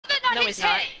not No, hit he's his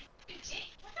not. head?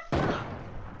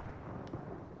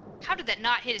 How did that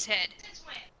not hit his head?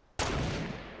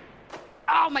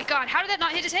 Oh my god, how did that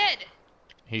not hit his head?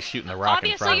 He's shooting the rock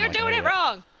in front Obviously, of you're him like doing it an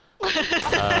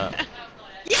wrong.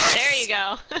 Yes! There you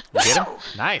go. idiot. You get him?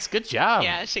 Nice, good job.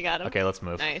 Yeah, she got him. Okay, let's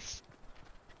move. Nice.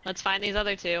 Let's find these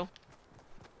other two.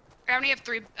 I only have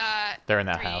three, They're in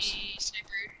that three house. sniper.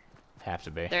 Have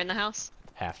to be. They're in the house?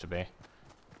 Have to be.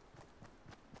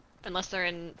 Unless they're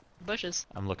in bushes.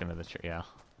 I'm looking at the tree, yeah.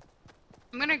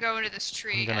 I'm gonna go into this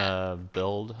tree. I'm gonna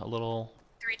build a little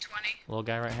 320.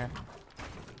 guy right here.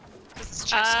 This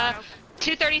chest's not open.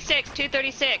 236,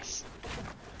 236.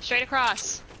 Straight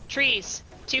across. Trees.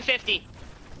 250.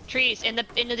 Trees in the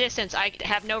distance. I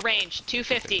have no range.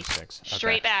 250. 56. Okay.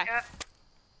 Straight back. Yep.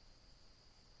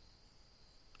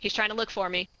 He's trying to look for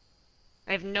me.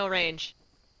 I have no range.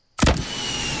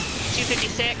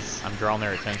 256. I'm drawing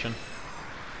their attention.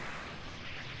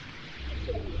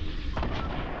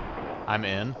 I'm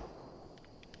in.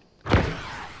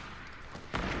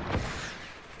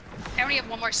 I only have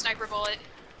one more sniper bullet.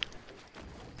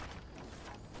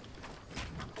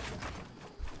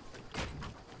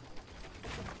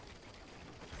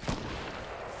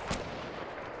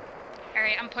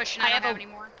 Alright, I'm pushing. I don't have any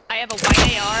more. I have a white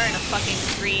AR and a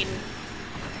fucking green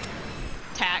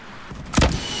tac.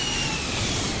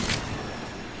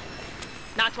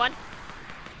 Knocked one.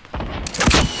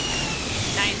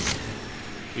 Nice.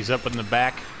 He's up in the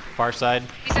back, far side.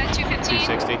 He's at 215.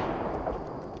 260.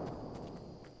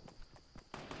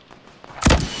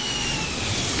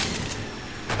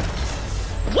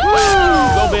 Woo!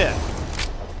 Go bit.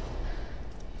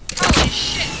 Holy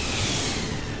shit!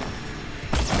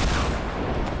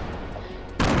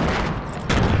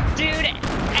 Dude,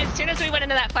 as soon as we went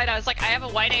into that fight, I was like, I have a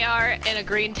white AR and a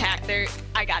green tac there.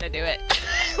 I gotta do it.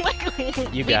 Like,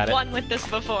 You got it. we've won with this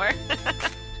before.